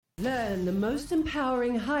Learn the most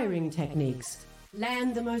empowering hiring techniques.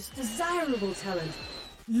 Land the most desirable talent.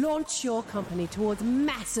 Launch your company towards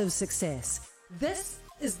massive success. This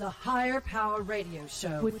is the Higher Power Radio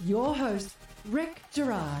Show with your host, Rick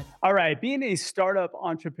Girard. All right, being a startup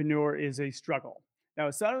entrepreneur is a struggle. Now,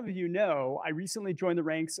 as some of you know, I recently joined the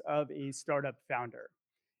ranks of a startup founder.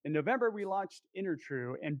 In November, we launched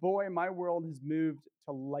InnerTrue, and boy, my world has moved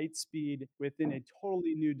to light speed within a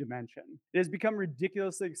totally new dimension. It has become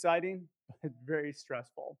ridiculously exciting, but very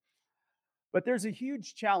stressful. But there's a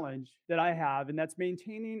huge challenge that I have, and that's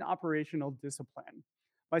maintaining operational discipline.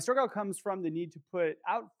 My struggle comes from the need to put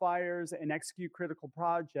out fires and execute critical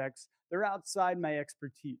projects that are outside my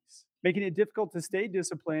expertise, making it difficult to stay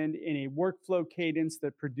disciplined in a workflow cadence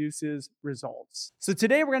that produces results. So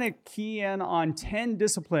today we're going to key in on 10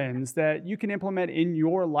 disciplines that you can implement in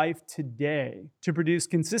your life today to produce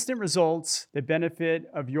consistent results that benefit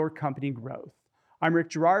of your company growth. I'm Rick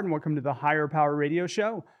Girard, and welcome to the Higher Power Radio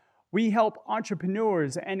Show. We help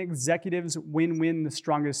entrepreneurs and executives win the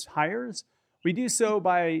strongest hires. We do so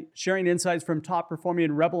by sharing insights from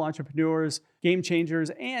top-performing rebel entrepreneurs, game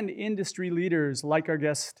changers, and industry leaders like our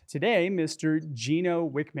guest today, Mr. Gino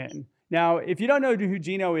Wickman. Now, if you don't know who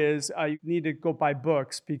Gino is, you need to go buy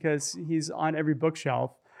books because he's on every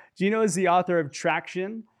bookshelf. Gino is the author of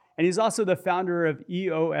Traction, and he's also the founder of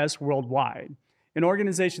EOS Worldwide, an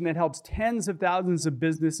organization that helps tens of thousands of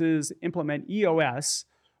businesses implement EOS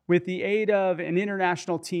with the aid of an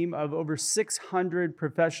international team of over 600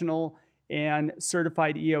 professional and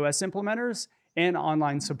certified EOS implementers and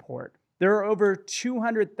online support. There are over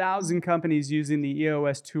 200,000 companies using the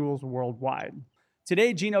EOS tools worldwide.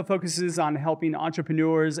 Today, Gino focuses on helping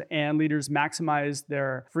entrepreneurs and leaders maximize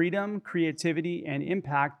their freedom, creativity, and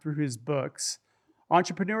impact through his books,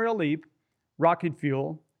 Entrepreneurial Leap, Rocket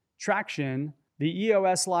Fuel, Traction, The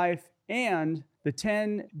EOS Life, and the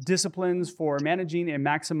 10 disciplines for managing and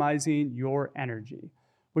maximizing your energy,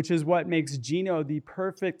 which is what makes Gino the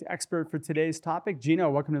perfect expert for today's topic. Gino,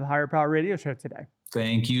 welcome to the Higher Power Radio Show today.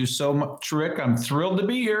 Thank you so much, Rick. I'm thrilled to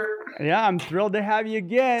be here. Yeah, I'm thrilled to have you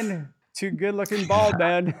again. Too good-looking bald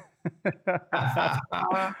man.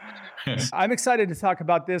 I'm excited to talk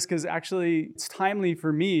about this because actually it's timely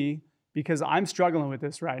for me because I'm struggling with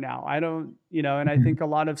this right now. And I think a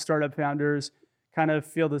lot of startup founders kind of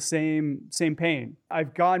feel the same pain.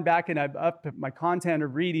 I've gone back and I've upped my content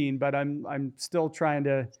of reading, but I'm still trying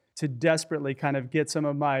to desperately kind of get some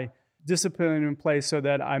of my discipline in place so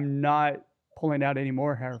that I'm not pulling out any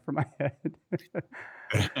more hair from my head.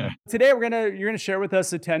 Today, you're gonna share with us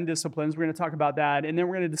the 10 disciplines. We're gonna talk about that, and then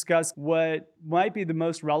we're gonna discuss what might be the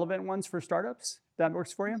most relevant ones for startups. That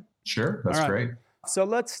works for you? Sure, that's great. So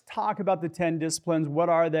let's talk about the 10 disciplines. What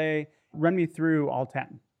are they? Run me through all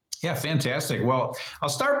 10. Yeah, fantastic. Well, I'll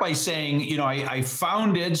start by saying, I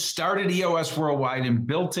started EOS Worldwide and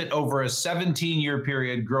built it over a 17-year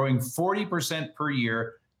period, growing 40% per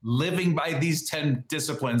year, living by these 10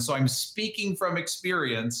 disciplines. So I'm speaking from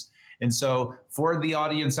experience. And so for the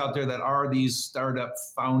audience out there that are these startup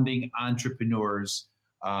founding entrepreneurs,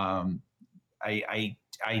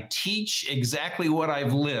 I teach exactly what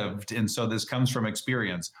I've lived. And so this comes from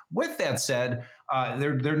experience. With that said,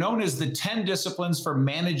 they're known as the 10 disciplines for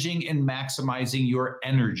managing and maximizing your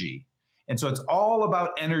energy. And so it's all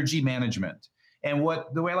about energy management. And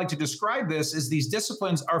the way I like to describe this is these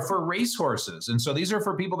disciplines are for racehorses. And so these are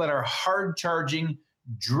for people that are hard charging,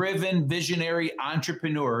 driven, visionary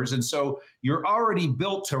entrepreneurs. And so you're already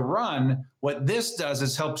built to run. What this does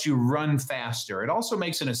is helps you run faster. It also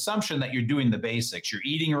makes an assumption that you're doing the basics. You're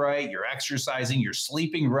eating right, you're exercising, you're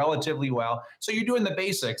sleeping relatively well. So you're doing the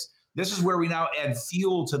basics. This is where we now add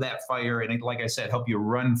fuel to that fire. And like I said, help you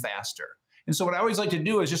run faster. And so what I always like to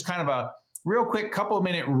do is just kind of a real quick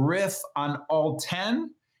couple-minute riff on all 10.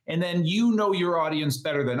 And then your audience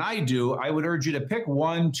better than I do. I would urge you to pick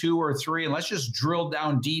 1, 2, or 3, and let's just drill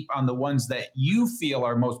down deep on the ones that you feel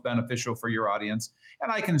are most beneficial for your audience.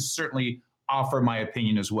 And I can certainly offer my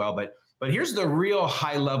opinion as well. But here's the real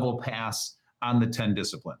high-level pass on the 10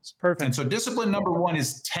 disciplines. Perfect. And so discipline number 1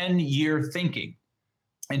 is 10-year thinking.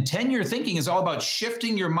 And 10-year thinking is all about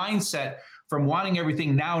shifting your mindset from wanting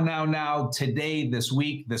everything now, today, this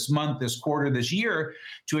week, this month, this quarter, this year,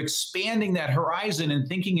 to expanding that horizon and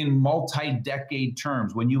thinking in multi-decade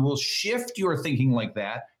terms. When you will shift your thinking like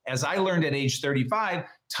that, as I learned at age 35,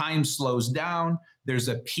 time slows down, there's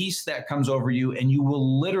a peace that comes over you, and you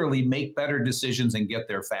will literally make better decisions and get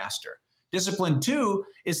there faster. Discipline 2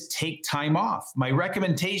 is take time off. My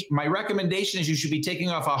recommendation is you should be taking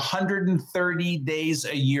off 130 days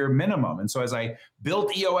a year minimum. And so as I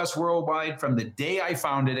built EOS Worldwide from the day I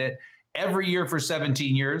founded it, every year for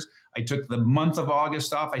 17 years, I took the month of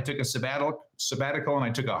August off. I took a sabbatical, and I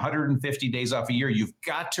took 150 days off a year. You've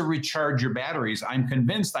got to recharge your batteries. I'm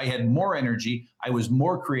convinced I had more energy. I was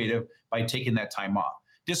more creative by taking that time off.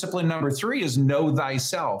 Discipline number 3 is know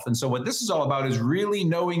thyself. And so what this is all about is really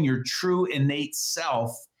knowing your true innate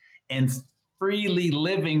self and freely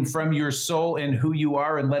living from your soul and who you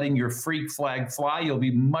are and letting your freak flag fly. You'll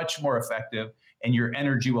be much more effective and your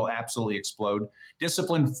energy will absolutely explode.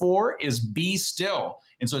 Discipline 4 is be still.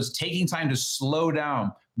 And so it's taking time to slow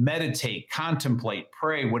down, meditate, contemplate,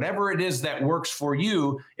 pray, whatever it is that works for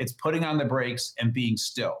you, it's putting on the brakes and being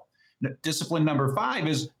still. Discipline number 5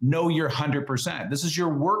 is know your 100%. This is your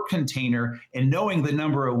work container and knowing the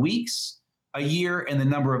number of weeks, a year, and the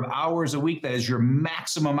number of hours a week that is your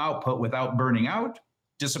maximum output without burning out.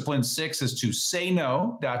 Discipline 6 is to say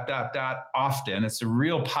no, often. It's the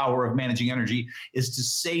real power of managing energy, is to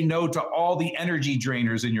say no to all the energy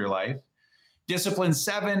drainers in your life. Discipline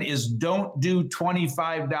 7 is don't do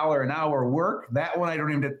 $25 an hour work. That one I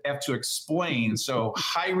don't even have to explain. So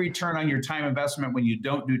high return on your time investment when you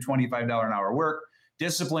don't do $25 an hour work.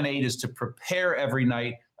 Discipline 8 is to prepare every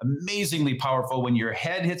night. Amazingly powerful. When your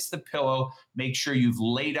head hits the pillow, make sure you've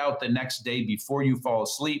laid out the next day before you fall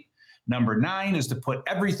asleep. Number 9 is to put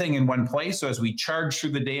everything in one place. So as we charge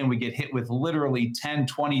through the day and we get hit with literally 10,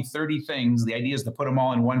 20, 30 things, the idea is to put them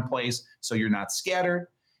all in one place so you're not scattered.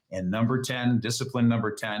 And number 10, discipline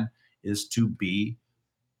number 10, is to be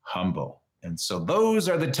humble. And so those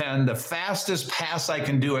are the 10, the fastest pass I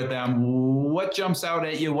can do at them. What jumps out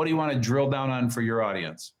at you? What do you want to drill down on for your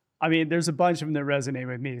audience? I mean, there's a bunch of them that resonate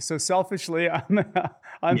with me. So selfishly, I'm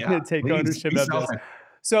going to take ownership of this.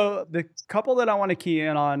 So the couple that I want to key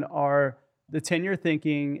in on are the 10-year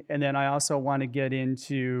thinking. And then I also want to get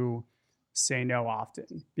into say no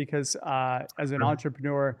often, because as an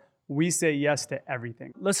entrepreneur, we say yes to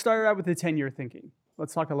everything. Let's start out with the 10-year thinking.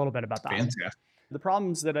 Let's talk a little bit about that. Fantastic. The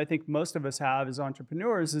problems that I think most of us have as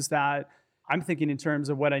entrepreneurs is that I'm thinking in terms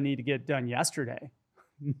of what I need to get done yesterday,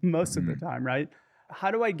 most of the time, right?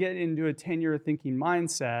 How do I get into a 10-year thinking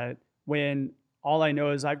mindset when all I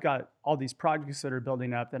know is I've got all these projects that are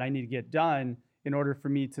building up that I need to get done in order for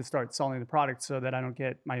me to start selling the product so that I don't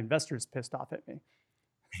get my investors pissed off at me?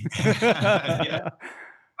 Yeah.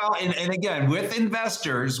 Well, and again, with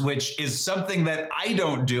investors, which is something that I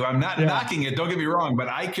don't do, I'm not knocking it, don't get me wrong, but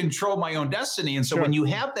I control my own destiny. And so when you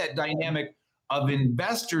have that dynamic of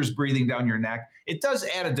investors breathing down your neck, it does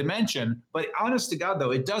add a dimension, but honest to God, though,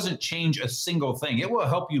 it doesn't change a single thing. It will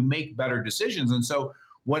help you make better decisions. And so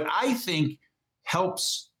what I think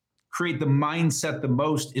helps create the mindset the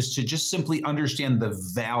most is to just simply understand the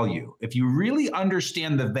value. If you really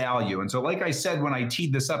understand the value, and so like I said, when I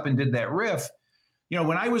teed this up and did that riff, you know,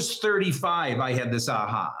 when I was 35, I had this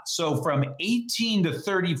aha. So from 18 to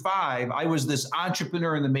 35, I was this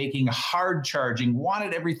entrepreneur in the making, hard charging,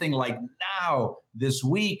 wanted everything like now, this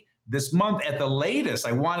week, this month at the latest.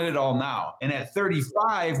 I wanted it all now. And at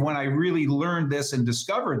 35, when I really learned this and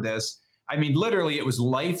discovered this, I mean, literally it was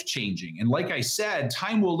life-changing. And like I said,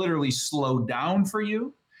 time will literally slow down for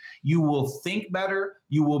you. You will think better.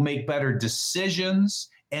 You will make better decisions.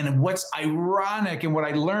 And what's ironic and what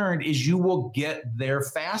I learned is you will get there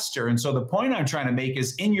faster. And so the point I'm trying to make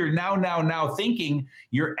is in your now thinking,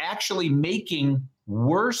 you're actually making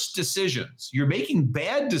worse decisions. You're making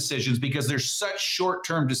bad decisions because there's such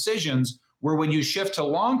short-term decisions where when you shift to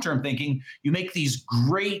long-term thinking, you make these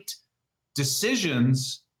great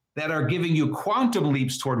decisions that are giving you quantum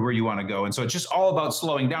leaps toward where you want to go. And so it's just all about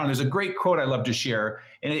slowing down. There's a great quote I love to share,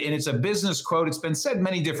 and it's a business quote. It's been said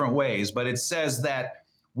many different ways, but it says that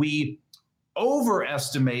we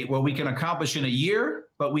overestimate what we can accomplish in a year,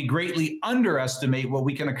 but we greatly underestimate what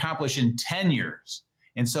we can accomplish in 10 years.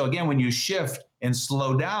 And so again, when you shift and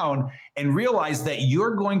slow down and realize that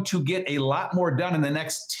you're going to get a lot more done in the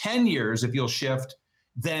next 10 years if you'll shift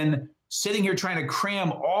than sitting here trying to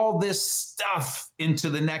cram all this stuff into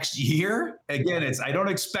the next year. Again, I don't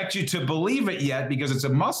expect you to believe it yet because it's a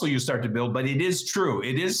muscle you start to build, but it is true.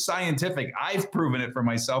 It is scientific. I've proven it for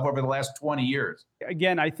myself over the last 20 years.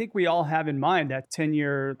 Again, I think we all have in mind that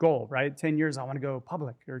 10-year goal, right? 10 years, I want to go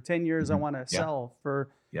public, or 10 years, I want to sell for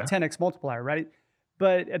 10x multiplier, right?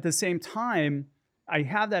 But at the same time, I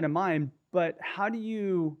have that in mind, but how do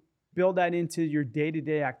you build that into your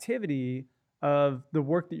day-to-day activity of the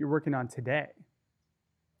work that you're working on today?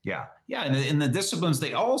 Yeah. And the disciplines,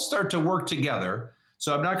 they all start to work together.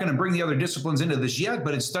 So I'm not going to bring the other disciplines into this yet,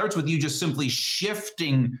 but it starts with you just simply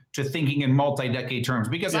shifting to thinking in multi-decade terms,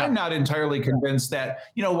 because I'm not entirely convinced that,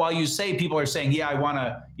 while you say people are saying, I want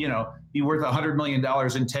to, be worth $100 million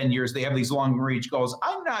in 10 years, they have these long reach goals.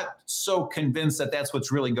 I'm not so convinced that that's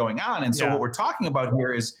what's really going on. And so what we're talking about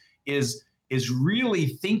here is is really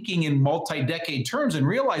thinking in multi-decade terms and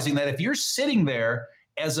realizing that if you're sitting there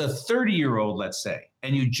as a 30-year-old, let's say,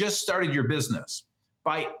 and you just started your business,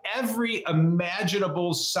 by every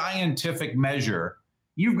imaginable scientific measure,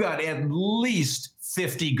 you've got at least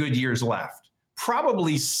 50 good years left,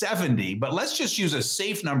 probably 70, but let's just use a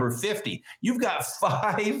safe number, 50. You've got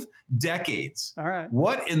 5 decades. All right.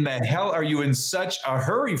 What in the hell are you in such a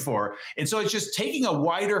hurry for? And so it's just taking a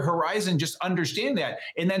wider horizon, just understand that.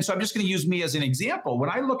 And then, so I'm just going to use me as an example. When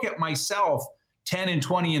I look at myself 10 and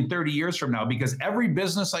 20 and 30 years from now, because every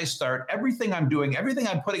business I start, everything I'm doing, everything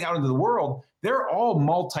I'm putting out into the world, they're all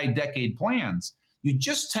multi-decade plans. You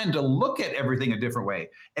just tend to look at everything a different way.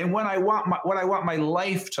 And when what I want my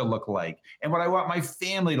life to look like, and what I want my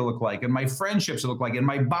family to look like, and my friendships to look like, and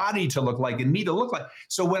my body to look like, and me to look like.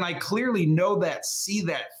 So when I clearly know that, see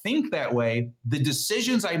that, think that way, the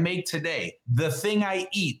decisions I make today, the thing I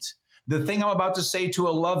eat, the thing I'm about to say to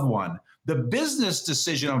a loved one, the business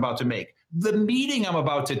decision I'm about to make, the meeting I'm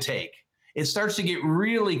about to take, it starts to get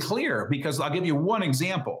really clear. Because I'll give you one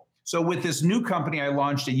example. So with this new company I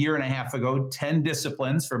launched a year and a half ago, 10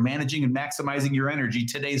 disciplines for managing and maximizing your energy,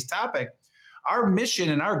 today's topic, our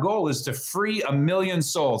mission and our goal is to free 1 million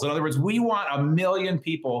souls. In other words, we want 1 million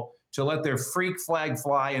people to let their freak flag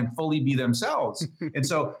fly and fully be themselves. And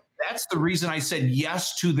so that's the reason I said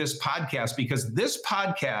yes to this podcast, because this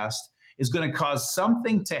podcast is going to cause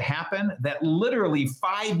something to happen that literally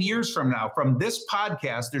 5 years from now, from this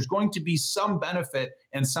podcast, there's going to be some benefit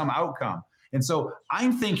and some outcome. And so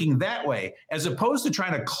I'm thinking that way, as opposed to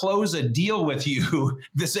trying to close a deal with you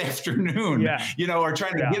this afternoon, or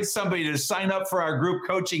trying to get somebody to sign up for our group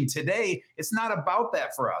coaching today. It's not about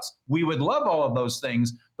that for us. We would love all of those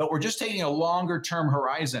things, but we're just taking a longer term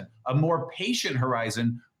horizon, a more patient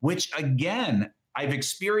horizon, which again, I've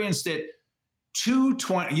experienced it two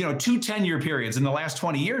 10-year periods in the last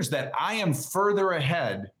 20 years that I am further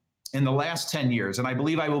ahead in the last 10 years. And I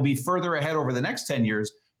believe I will be further ahead over the next 10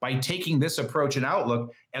 years by taking this approach and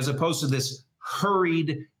outlook, as opposed to this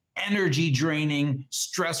hurried, energy draining,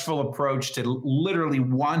 stressful approach to literally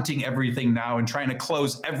wanting everything now and trying to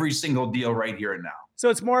close every single deal right here and now. So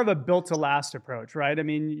it's more of a built to last approach, right? I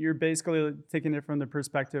mean, you're basically taking it from the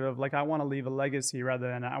perspective of like, I want to leave a legacy rather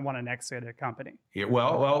than I want to exit a company. Yeah,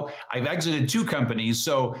 well, I've exited 2 companies.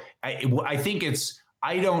 So I think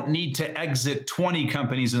I don't need to exit 20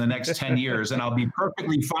 companies in the next 10 years, and I'll be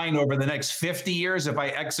perfectly fine over the next 50 years if I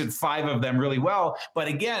exit 5 of them really well. But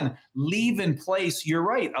again, leave in place, you're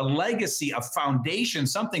right, a legacy, a foundation,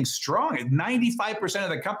 something strong. 95% of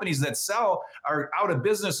the companies that sell are out of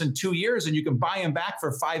business in 2 years, and you can buy them back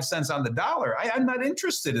for 5 cents on the dollar. I'm not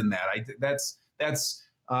interested in that.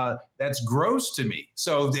 That's gross to me.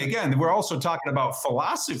 So again, we're also talking about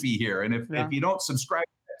philosophy here. And if you don't subscribe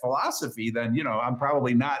philosophy, then I'm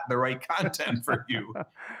probably not the right content for you.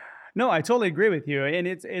 No, I totally agree with you. And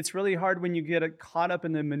it's really hard when you get caught up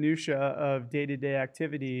in the minutia of day-to-day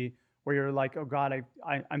activity where you're like, oh God,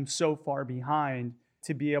 I'm so far behind,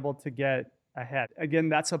 to be able to get ahead. Again,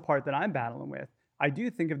 that's a part that I'm battling with. I do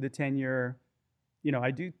think of the 10-year, I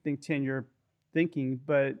do think 10-year thinking,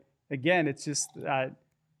 but again, it's just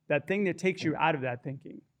that thing that takes you out of that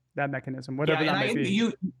thinking, that mechanism, whatever that might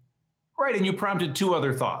be. Right, and you prompted 2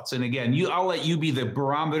 other thoughts. And again, I'll let you be the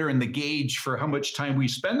barometer and the gauge for how much time we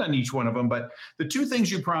spend on each one of them. But the 2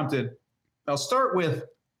 things you prompted, I'll start with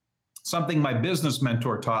something my business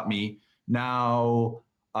mentor taught me now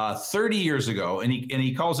 30 years ago, and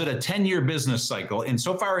he calls it a 10-year business cycle. And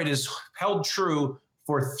so far, it has held true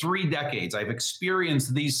for 3 decades. I've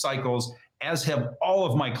experienced these cycles, as have all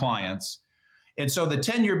of my clients. And so the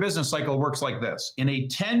 10-year business cycle works like this. In a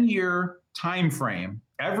 10-year time frame,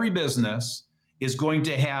 every business is going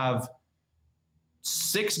to have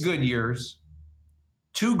 6 good years,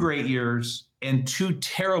 2 great years, and 2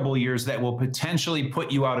 terrible years that will potentially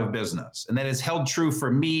put you out of business. And that has held true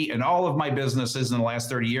for me and all of my businesses in the last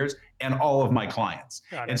 30 years and all of my clients.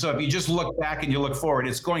 And so if you just look back and you look forward,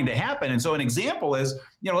 it's going to happen. And so an example is,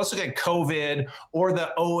 let's look at COVID or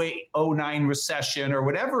the 08, 09 recession or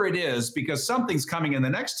whatever it is, because something's coming in the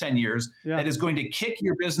next 10 years that is going to kick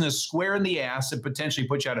your business square in the ass and potentially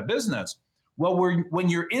put you out of business. Well, when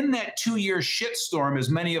you're in that 2-year shitstorm, as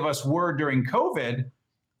many of us were during COVID,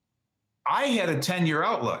 I had a 10-year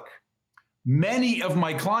outlook. Many of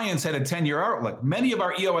my clients had a 10-year outlook. Many of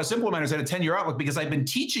our EOS implementers had a 10-year outlook because I've been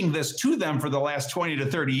teaching this to them for the last 20 to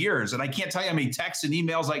 30 years. And I can't tell you how many texts and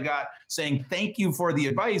emails I got saying, thank you for the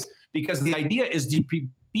advice, because the idea is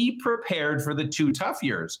be prepared for the 2 tough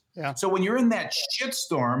years. Yeah. So when you're in that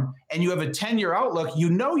shitstorm and you have a 10-year outlook, you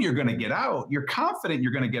know you're going to get out. You're confident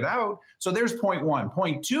you're going to get out. So there's point one.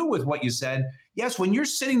 Point two with what you said. Yes, when you're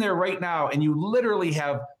sitting there right now and you literally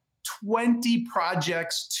have 20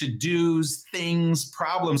 projects, to-dos, things,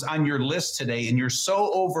 problems on your list today, and you're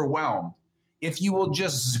so overwhelmed, if you will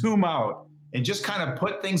just zoom out and just kind of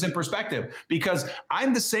put things in perspective, because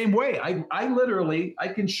I'm the same way. I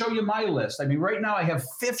can show you my list. I mean, right now I have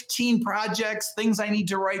 15 projects, things I need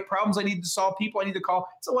to write, problems I need to solve, people I need to call.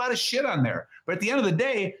 It's a lot of shit on there. But at the end of the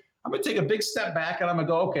day, I'm going to take a big step back and I'm going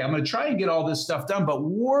to go, okay, I'm going to try and get all this stuff done. But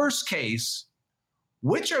worst case,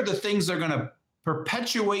 which are the things that are going to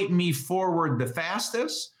perpetuate me forward the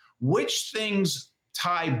fastest? Which things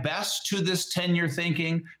tie best to this 10-year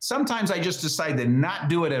thinking? Sometimes I just decide to not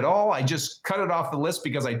do it at all. I just cut it off the list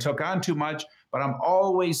because I took on too much, but I'm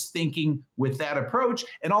always thinking with that approach.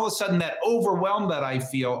 And all of a sudden that overwhelm that I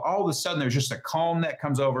feel, all of a sudden there's just a calm that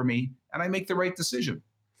comes over me and I make the right decision.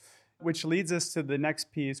 Which leads us to the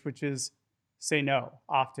next piece, which is say no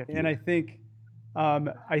often. And I think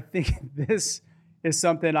this is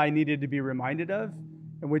something I needed to be reminded of,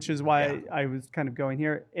 and which is why I was kind of going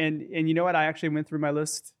here. And you know what? I actually went through my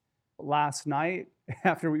list last night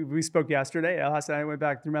after we spoke yesterday. Last night I went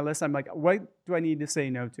back through my list. I'm like, what do I need to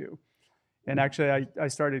say no to? And actually I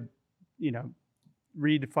started,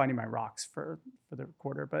 redefining my rocks for the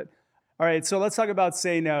quarter. But all right, so let's talk about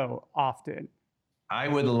say no often. I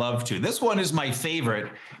would love to. This one is my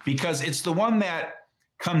favorite because it's the one that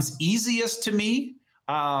comes easiest to me.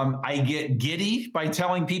 I get giddy by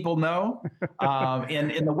telling people no.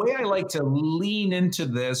 And the way I like to lean into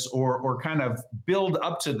this or kind of build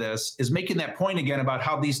up to this is making that point again about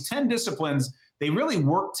how these 10 disciplines, they really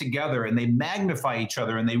work together and they magnify each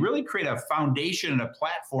other and they really create a foundation and a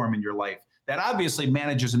platform in your life that obviously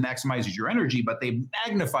manages and maximizes your energy, but they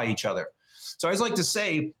magnify each other. So I always like to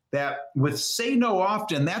say that with say no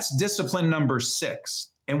often, that's discipline number 6.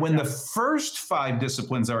 And when the first 5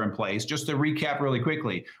 disciplines are in place, just to recap really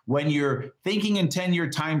quickly, when you're thinking in 10-year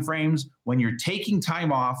timeframes, when you're taking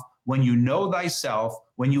time off, when you know thyself,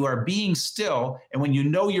 when you are being still, and when you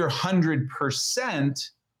know you're 100%,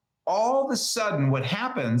 all of a sudden what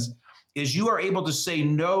happens is you are able to say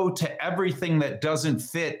no to everything that doesn't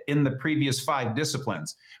fit in the previous 5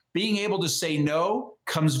 disciplines. Being able to say no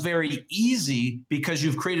comes very easy because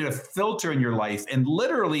you've created a filter in your life. And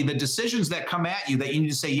literally the decisions that come at you that you need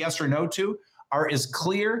to say yes or no to are as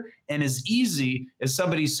clear and as easy as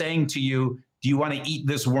somebody saying to you, do you want to eat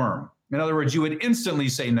this worm? In other words, you would instantly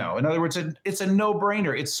say no. In other words, it's a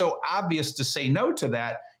no-brainer. It's so obvious to say no to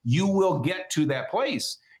that. You will get to that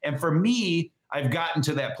place. And for me, I've gotten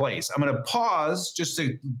to that place. I'm going to pause just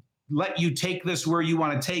to let you take this where you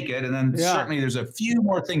want to take it. And then certainly there's a few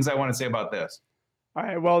more things I want to say about this. All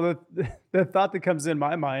right. Well, the thought that comes in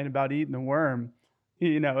my mind about eating the worm,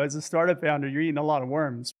 as a startup founder, you're eating a lot of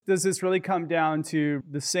worms. Does this really come down to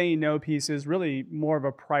the saying no piece is really more of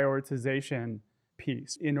a prioritization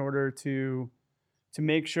piece in order to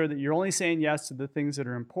make sure that you're only saying yes to the things that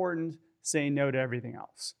are important, saying no to everything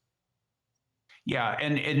else? Yeah.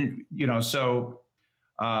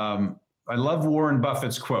 I love Warren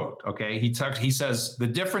Buffett's quote. Okay. He says the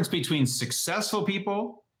difference between successful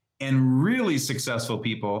people and really successful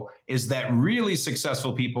people is that really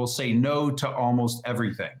successful people say no to almost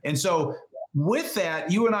everything. And so with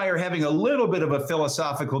that, you and I are having a little bit of a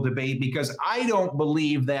philosophical debate because I don't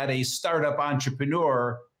believe that a startup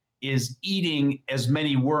entrepreneur is eating as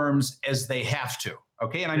many worms as they have to.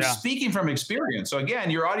 Okay. And I'm speaking from experience. So again,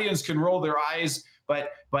 your audience can roll their eyes, but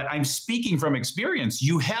I'm speaking from experience.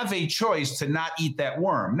 You have a choice to not eat that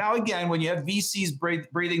worm. Now, again, when you have VCs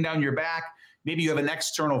breathing down your back, maybe you have an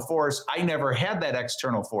external force. I never had that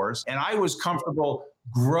external force. And I was comfortable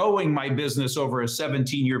growing my business over a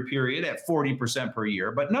 17-year period at 40% per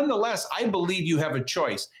year. But nonetheless, I believe you have a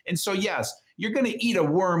choice. And so, yes, you're going to eat a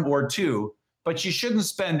worm or two, but you shouldn't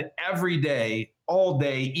spend every day, all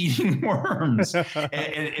day eating worms.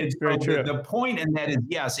 and Very true. The point in that is,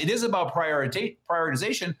 yes, it is about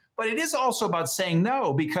prioritization, but it is also about saying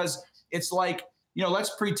no, because it's like,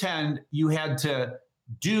 let's pretend you had to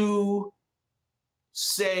do,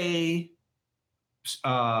 say,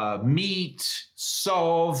 meet,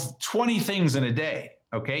 solve 20 things in a day.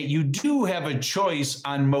 Okay. You do have a choice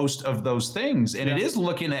on most of those things. And it is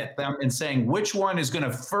looking at them and saying, which one is going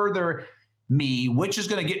to further me, which is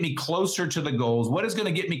going to get me closer to the goals, what is going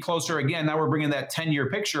to get me closer. Again, now we're bringing that 10-year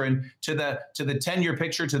picture in to the 10-year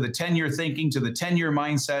picture, to the 10-year thinking, to the 10-year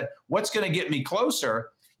mindset. What's going to get me closer?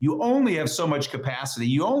 You only have so much capacity.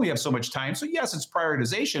 You only have so much time. So yes, it's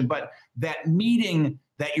prioritization, but that meeting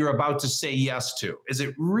that you're about to say yes to, is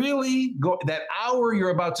it really that hour you're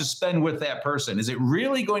about to spend with that person? Is it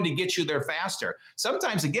really going to get you there faster?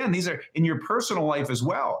 Sometimes, again, these are in your personal life as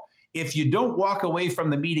well. If you don't walk away from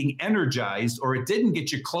the meeting energized, or it didn't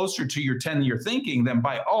get you closer to your 10-year thinking, then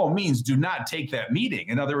by all means, do not take that meeting.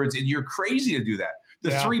 In other words, you're crazy to do that.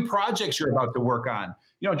 The 3 projects you're about to work on,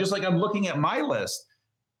 just like I'm looking at my list,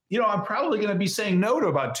 I'm probably going to be saying no to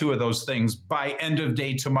about 2 of those things by end of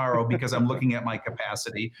day tomorrow because I'm looking at my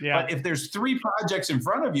capacity. Yeah. But if there's 3 projects in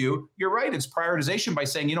front of you, you're right. It's prioritization by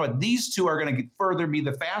saying, these 2 are going to further be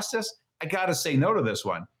the fastest. I got to say no to this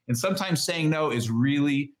one. And sometimes saying no is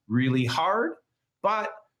really, really hard. But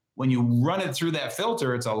when you run it through that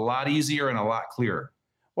filter, it's a lot easier and a lot clearer.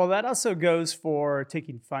 Well, that also goes for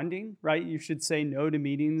taking funding, right? You should say no to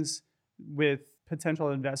meetings with potential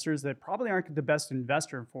investors that probably aren't the best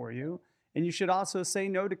investor for you. And you should also say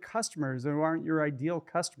no to customers who aren't your ideal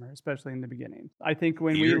customer, especially in the beginning. I think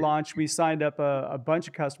when we launched, we signed up a bunch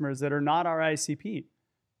of customers that are not our ICP.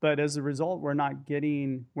 But as a result, we're not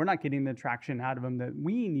getting the traction out of them that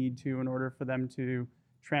we need to in order for them to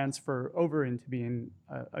transfer over into being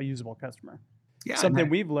a usable customer. Yeah, something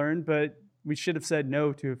we've learned, but we should have said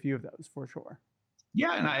no to a few of those for sure.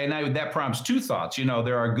 Yeah, and that prompts 2 thoughts.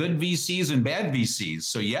 There are good VCs and bad VCs.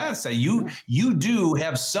 So yes, you do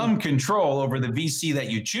have some control over the VC that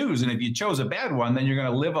you choose. And if you chose a bad one, then you're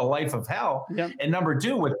going to live a life of hell. Yep. And number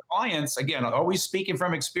 2, with clients, again, always speaking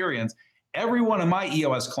from experience, every one of my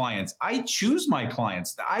EOS clients, I choose my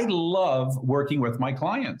clients. I love working with my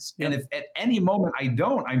clients. Yep. And if at any moment I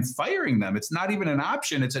don't, I'm firing them. It's not even an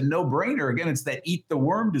option. It's a no-brainer. Again, it's that eat the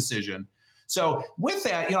worm decision. So with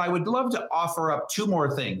that, I would love to offer up 2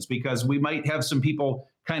 more things because we might have some people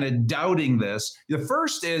kind of doubting this. The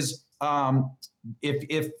first is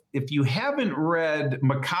if you haven't read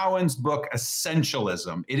McCowan's book,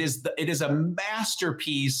 Essentialism, it is a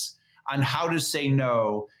masterpiece on how to say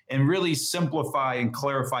no and really simplify and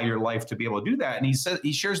clarify your life to be able to do that. And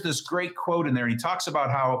he shares this great quote in there, and he talks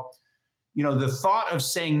about how the thought of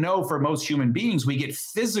saying no for most human beings, we get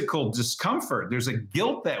physical discomfort. There's a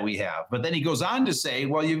guilt that we have. But then he goes on to say,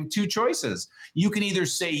 well, you have 2 choices. You can either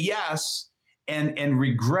say yes and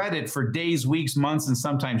regret it for days, weeks, months, and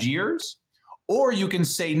sometimes years, or you can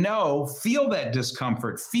say no, feel that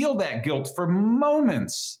discomfort, feel that guilt for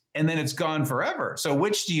moments, and then it's gone forever. So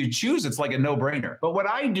which do you choose? It's like a no-brainer. But what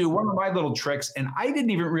I do, one of my little tricks, and I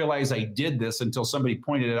didn't even realize I did this until somebody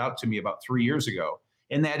pointed it out to me about 3 years ago,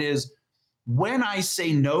 and that is, when I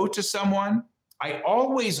say no to someone, I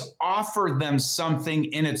always offer them something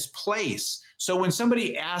in its place. So when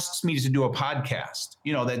somebody asks me to do a podcast,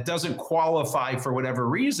 that doesn't qualify for whatever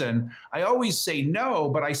reason, I always say no,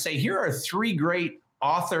 but I say, here are 3 great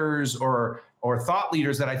authors or thought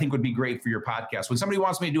leaders that I think would be great for your podcast. When somebody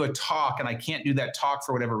wants me to do a talk and I can't do that talk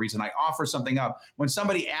for whatever reason, I offer something up. When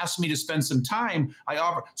somebody asks me to spend some time, I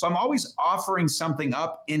offer. So I'm always offering something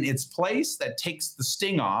up in its place that takes the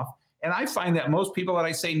sting off. And I find that most people that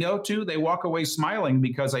I say no to, they walk away smiling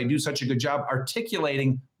because I do such a good job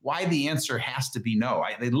articulating why the answer has to be no.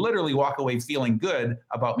 They literally walk away feeling good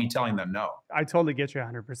about me telling them no. I totally get you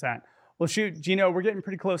 100%. Well, shoot, Gino, we're getting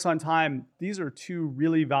pretty close on time. These are 2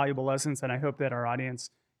 really valuable lessons, and I hope that our audience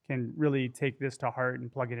can really take this to heart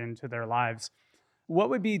and plug it into their lives. What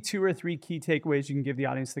would be 2 or 3 key takeaways you can give the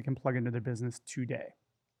audience that can plug into their business today?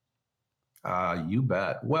 You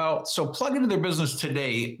bet. Well, so plug into their business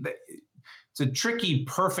today. It's a tricky,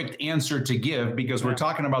 perfect answer to give because we're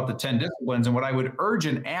talking about the 10 disciplines. And what I would urge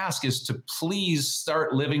and ask is to please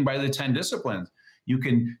start living by the 10 disciplines. You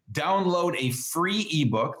can download a free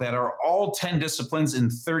ebook that are all 10 disciplines in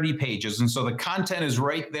 30 pages. And so the content is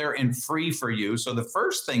right there and free for you. So the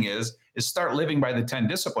first thing is start living by the 10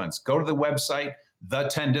 disciplines. Go to the website,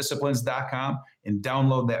 the10disciplines.com, and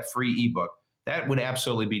download that free ebook. That would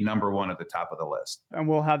absolutely be number 1 at the top of the list. And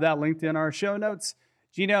we'll have that linked in our show notes.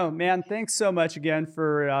 Gino, man, thanks so much again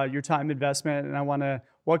for your time investment. And I want to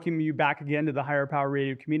welcome you back again to the Higher Power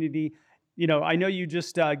Radio community. I know you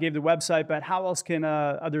just gave the website, but how else can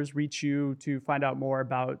others reach you to find out more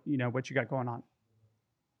about, what you got going on?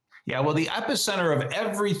 Yeah, well, the epicenter of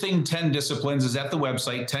everything 10 disciplines is at the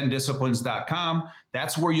website, 10disciplines.com.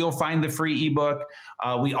 That's where you'll find the free ebook.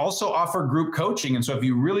 We also offer group coaching. And so if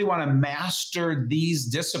you really want to master these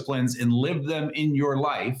disciplines and live them in your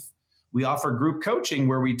life, we offer group coaching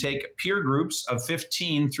where we take peer groups of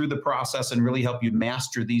 15 through the process and really help you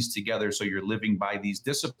master these together so you're living by these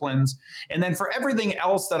disciplines. And then for everything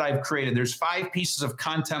else that I've created, there's 5 pieces of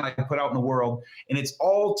content I put out in the world, and it's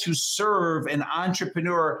all to serve an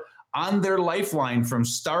entrepreneur on their lifeline from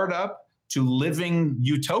startup to living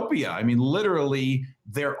utopia. I mean, literally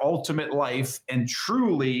their ultimate life and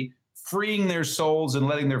truly freeing their souls and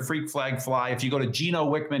letting their freak flag fly. If you go to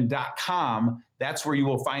GinoWickman.com, that's where you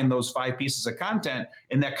will find those 5 pieces of content.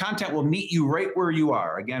 And that content will meet you right where you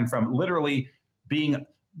are. Again, from being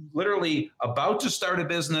about to start a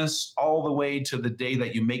business all the way to the day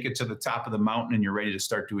that you make it to the top of the mountain and you're ready to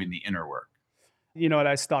start doing the inner work. You know what?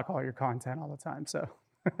 I stalk all your content all the time, so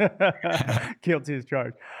guilty as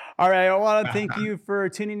charged. All right, I want to thank you for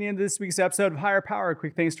tuning in to this week's episode of Higher Power.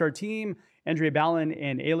 Quick thanks to our team, Andrea Ballin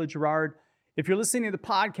and Ayla Gerard. If you're listening to the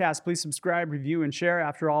podcast, please subscribe, review, and share.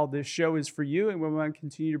 After all, this show is for you, and we want to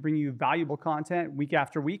continue to bring you valuable content week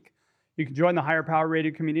after week. You can join the Higher Power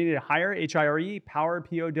Radio community at Higher, H-I-R-E, Power,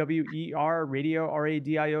 P-O-W-E-R, Radio,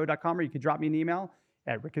 R-A-D-I-O.com, or you can drop me an email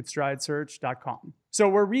at rickatstridesearch.com. So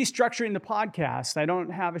we're restructuring the podcast. I don't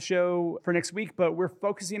have a show for next week, but we're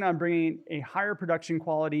focusing on bringing a higher production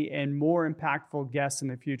quality and more impactful guests in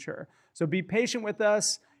the future. So be patient with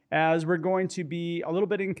us as we're going to be a little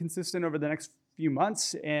bit inconsistent over the next few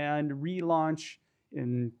months and relaunch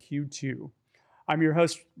in Q2. I'm your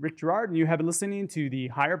host, Rick Gerard, and you have been listening to the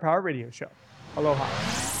Higher Power Radio Show. Aloha.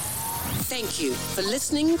 Thank you for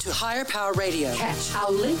listening to Higher Power Radio. Catch our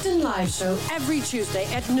LinkedIn Live show every Tuesday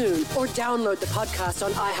at noon, or download the podcast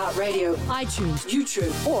on iHeartRadio, iTunes,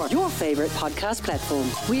 YouTube, or your favorite podcast platform.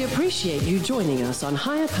 We appreciate you joining us on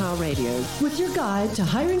Higher Power Radio with your guide to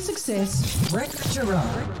hiring success, Rick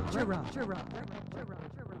Gerard.